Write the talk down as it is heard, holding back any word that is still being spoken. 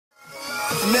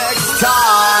next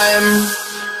time.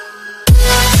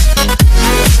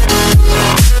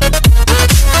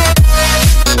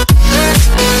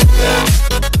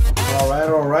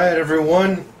 Alright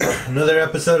everyone, another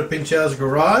episode of PincheAls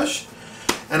Garage,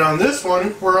 and on this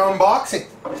one we're unboxing.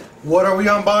 What are we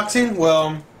unboxing?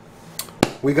 Well,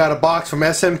 we got a box from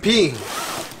SMP.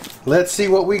 Let's see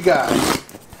what we got.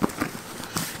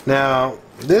 Now,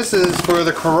 this is for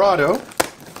the Corrado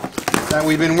that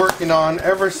we've been working on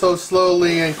ever so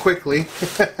slowly and quickly.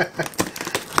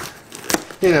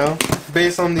 You know,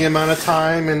 based on the amount of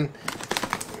time and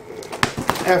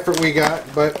effort we got,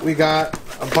 but we got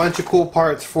a bunch of cool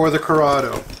parts for the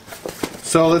Corrado.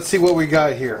 So let's see what we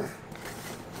got here.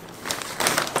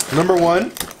 Number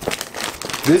one,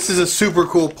 this is a super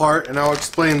cool part, and I'll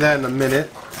explain that in a minute.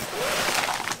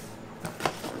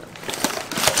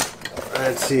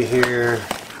 Let's see here.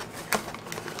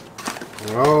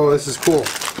 Oh, this is cool.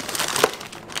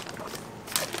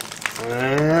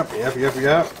 Yep.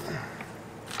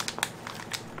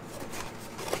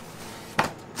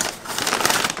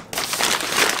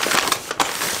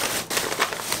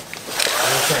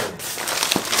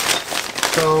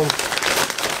 So,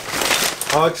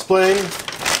 I'll explain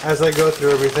as I go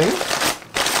through everything.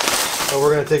 So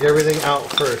we're going to take everything out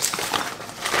first.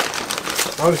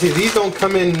 Obviously these don't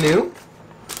come in new.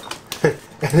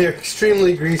 And they're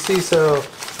extremely greasy, so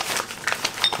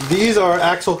these are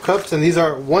axle cups, and these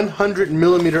are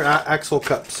 100mm axle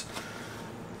cups.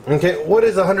 Okay, what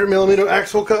is a 100mm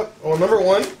axle cup? Well, number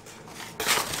one,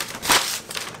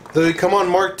 they come on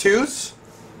Mark IIs,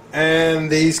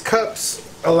 and these cups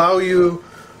allow you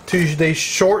to, they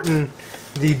shorten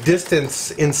the distance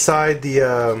inside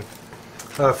the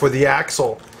for the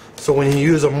axle. So when you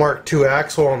use a Mark II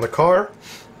axle on the car,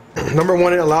 number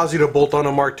one, it allows you to bolt on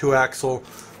a Mark II axle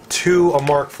to a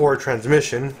Mark IV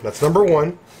transmission. That's number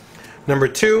one. Number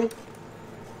two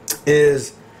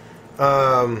is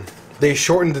they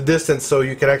shorten the distance, so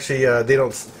you can actually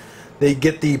they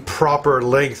get the proper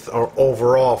length or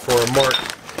overall for a Mark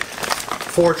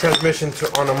IV transmission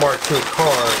on a Mark II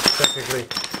car, technically,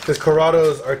 because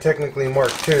Corrados are technically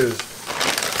Mark IIs.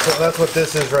 So that's what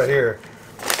this is right here,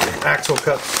 axle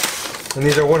cups, and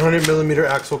these are 100mm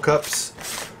axle cups.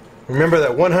 Remember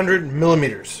that,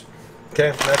 100mm.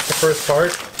 Okay, that's the first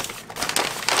part.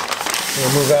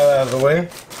 We'll move that out of the way.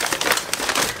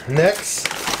 Next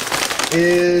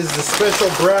is the special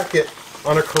bracket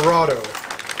on a Corrado.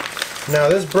 Now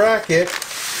this bracket,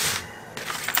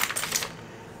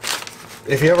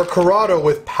 if you have a Corrado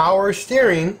with power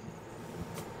steering,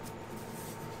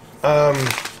 power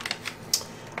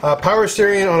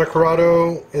steering on a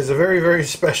Corrado is a very, very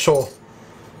special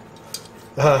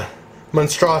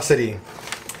monstrosity.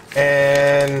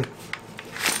 And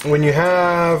when you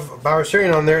have power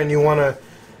steering on there and you want to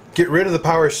get rid of the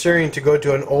power steering to go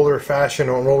to an older fashion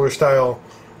or an older style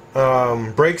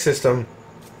brake system,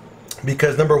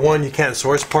 because number one, you can't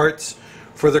source parts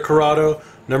for the Corrado.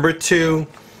 Number two,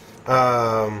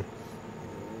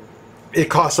 it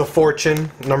costs a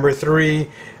fortune. Number three,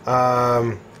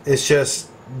 it's just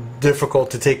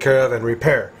difficult to take care of and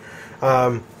repair.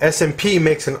 SMP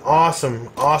makes an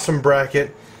awesome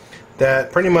bracket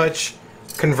that pretty much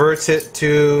converts it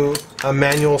to a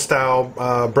manual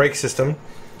style brake system,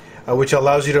 which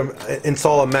allows you to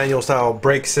install a manual style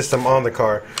brake system on the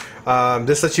car.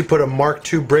 This lets you put a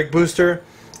Mark II brake booster,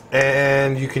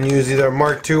 and you can use either a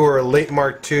Mark II or a late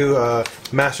Mark II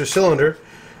master cylinder,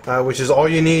 which is all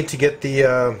you need to get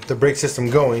the brake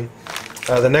system going.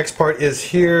 The next part is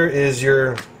here is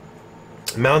your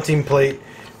mounting plate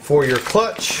for your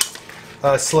clutch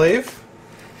slave,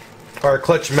 or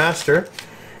clutch master,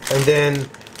 and then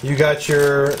you got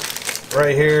your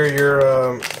right here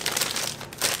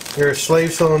your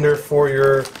slave cylinder for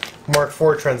your Mark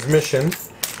IV transmission,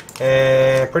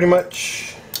 and pretty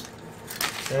much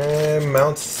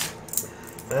mounts.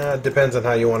 Depends on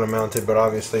how you want to mount it, but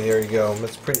obviously here you go.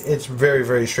 It's very,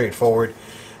 very straightforward.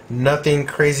 Nothing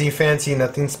crazy fancy,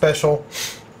 nothing special.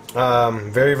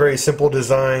 Very, very simple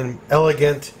design,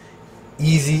 elegant,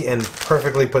 easy, and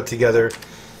perfectly put together.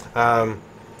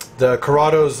 The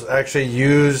Corrados actually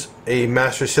use a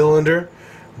master cylinder,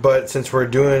 but since we're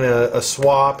doing a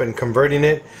swap and converting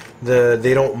it,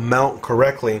 they don't mount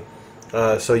correctly.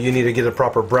 So you need to get a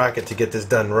proper bracket to get this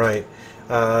done right.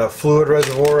 Fluid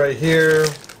reservoir right here,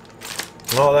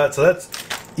 and all that. So that's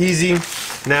easy.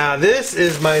 Now this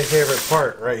is my favorite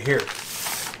part right here.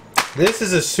 This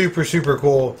is a super, super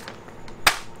cool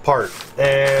part,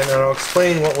 and I'll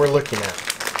explain what we're looking at.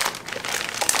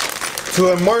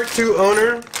 To a Mark II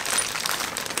owner,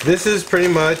 this is pretty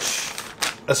much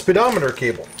a speedometer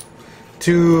cable.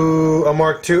 To a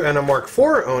Mark II and a Mark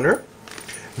IV owner,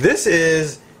 This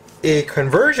is a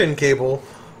conversion cable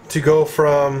to go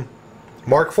from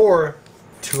Mark IV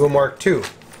to a Mark II.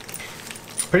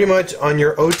 Pretty much on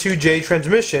your O2J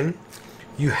transmission,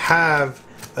 you have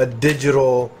a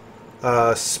digital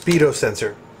speedo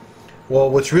sensor. Well,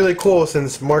 what's really cool,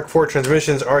 since Mark IV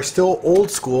transmissions are still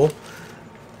old school,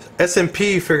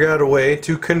 SMP figured out a way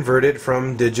to convert it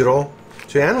from digital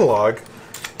to analog,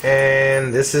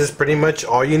 and this is pretty much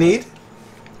all you need.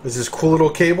 This is cool little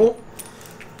cable.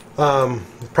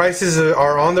 Prices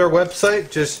are on their website.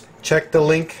 Just check the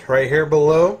link right here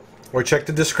below, or check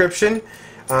the description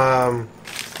for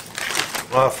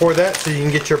that, so you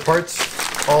can get your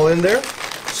parts all in there.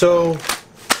 So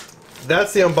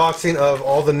that's the unboxing of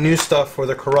all the new stuff for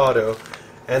the Corrado.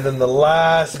 And then the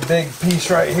last big piece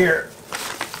right here,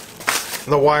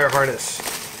 the wire harness.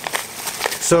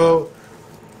 So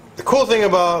the cool thing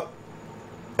about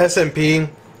SMP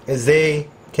is they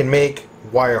can make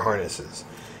wire harnesses.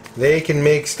 They can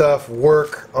make stuff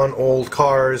work on old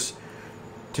cars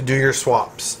to do your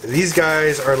swaps. These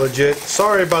guys are legit.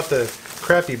 Sorry about the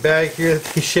crappy bag here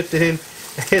that they shipped it in.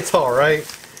 It's alright.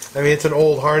 I mean, it's an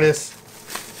old harness.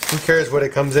 Who cares what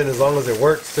it comes in as long as it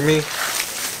works to me.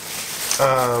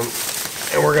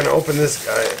 And we're going to open this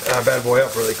guy, bad boy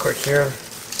up really quick here.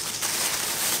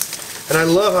 And I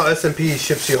love how SMP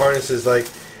ships you harnesses. Like,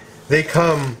 they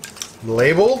come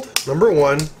labeled,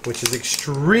 #1, which is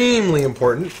extremely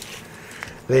important.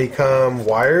 They come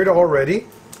wired already,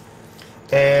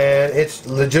 and it's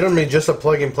legitimately just a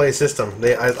plug-and-play system.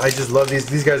 I just love these.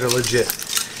 These guys are legit.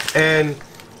 And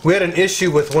we had an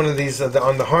issue with one of these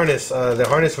on the harness. The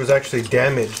harness was actually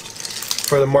damaged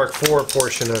for the Mark IV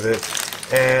portion of it,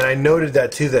 and I noted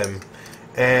that to them,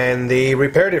 and they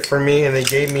repaired it for me, and they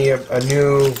gave me a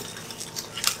new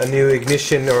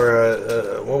ignition,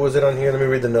 or what was it on here? Let me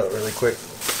read the note really quick.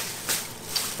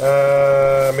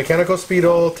 Mechanical speed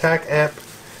oil, tack amp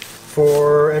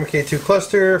for MK2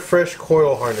 cluster, fresh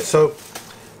coil harness. So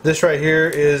this right here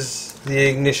is the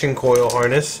ignition coil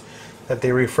harness that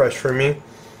they refreshed for me.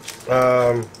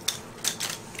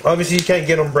 Obviously you can't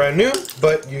get them brand new,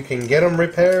 but you can get them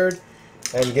repaired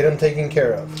and get them taken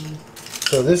care of.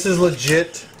 So this is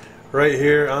legit right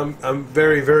here. I'm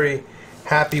very, very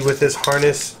happy with this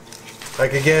harness.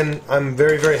 Like, again, I'm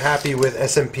very, very happy with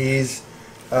SMP's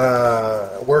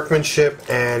workmanship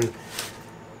and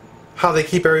how they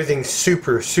keep everything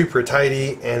super, super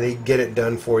tidy, and they get it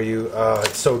done for you.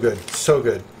 It's so good, so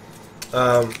good.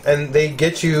 And they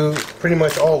get you pretty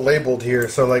much all labeled here.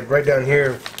 So like right down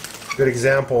here, good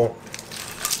example,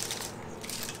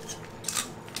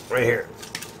 right here,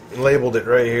 labeled it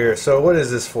right here. So what is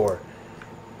this for?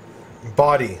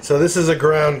 Body. So this is a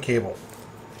ground cable.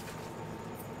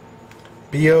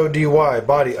 BODY,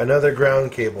 body, another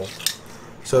ground cable.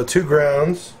 So 2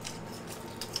 grounds.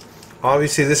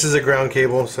 Obviously this is a ground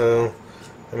cable, so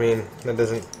I mean, that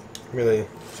doesn't really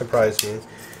surprise me.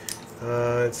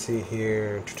 Let's see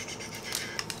here.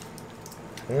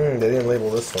 They didn't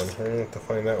label this one. I have to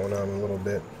find that one out a little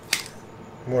bit.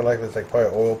 More likely it's like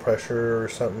probably oil pressure or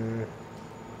something.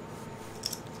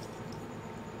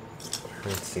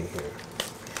 Let's see here.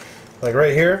 Like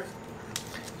right here,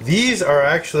 these are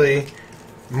actually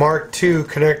Mark II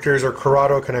connectors, or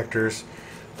Corrado connectors,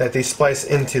 that they splice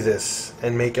into this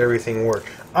and make everything work.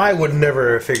 I would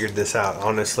never have figured this out,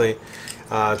 honestly.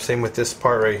 Same with this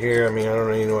part right here. I mean, I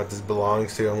don't even know what this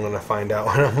belongs to. I'm going to find out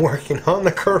when I'm working on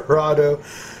the Corrado.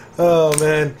 Oh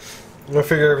man, I'm going to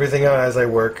figure everything out as I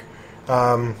work.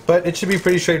 But it should be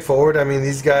pretty straightforward. I mean,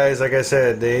 these guys, like I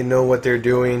said, they know what they're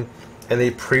doing, and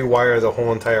they pre-wire the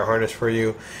whole entire harness for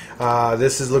you.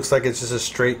 Looks like it's just a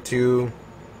straight to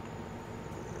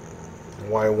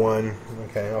Y1.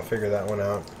 Okay, I'll figure that one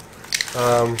out.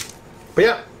 But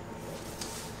yeah,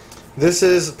 this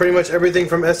is pretty much everything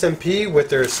from SMP with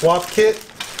their swap kit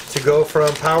to go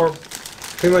from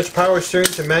pretty much power steering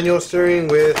to manual steering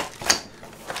with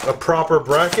a proper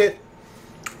bracket.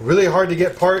 Really hard to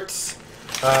get parts.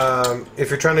 If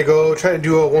you're trying to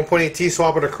do a 1.8T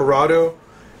swap with a Corrado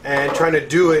and trying to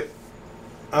do it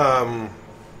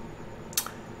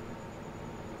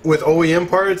with OEM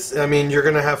parts, I mean, you're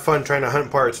gonna have fun trying to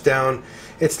hunt parts down.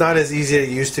 It's not as easy as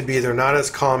it used to be. They're not as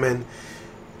common.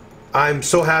 I'm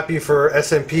so happy for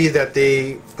SMP that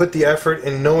they put the effort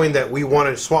in knowing that we want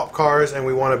to swap cars and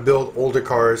we want to build older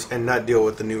cars and not deal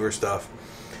with the newer stuff.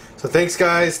 So thanks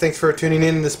guys, thanks for tuning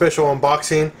in to the special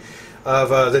unboxing of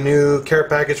the new care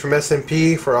package from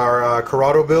SMP for our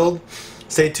Corrado build.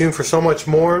 Stay tuned for so much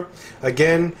more.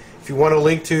 Again, if you want a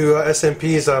link to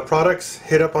SMP's products,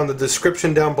 hit up on the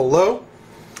description down below.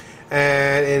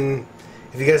 And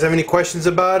If you guys have any questions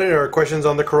about it or questions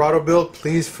on the Corrado build,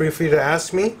 please feel free to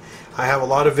ask me. I have a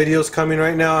lot of videos coming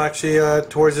right now actually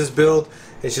towards this build.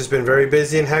 It's just been very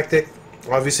busy and hectic.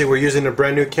 Obviously we're using a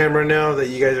brand new camera now that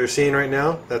you guys are seeing right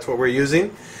now. That's what we're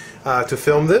using to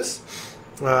film this.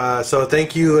 So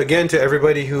thank you again to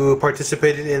everybody who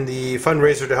participated in the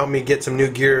fundraiser to help me get some new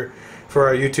gear for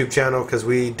our YouTube channel, because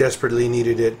we desperately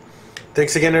needed it.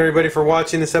 Thanks again everybody for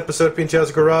watching this episode of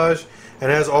PincheAls Garage,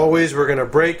 and as always we're going to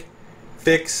break,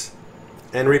 fix,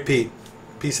 and repeat.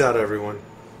 Peace out everyone.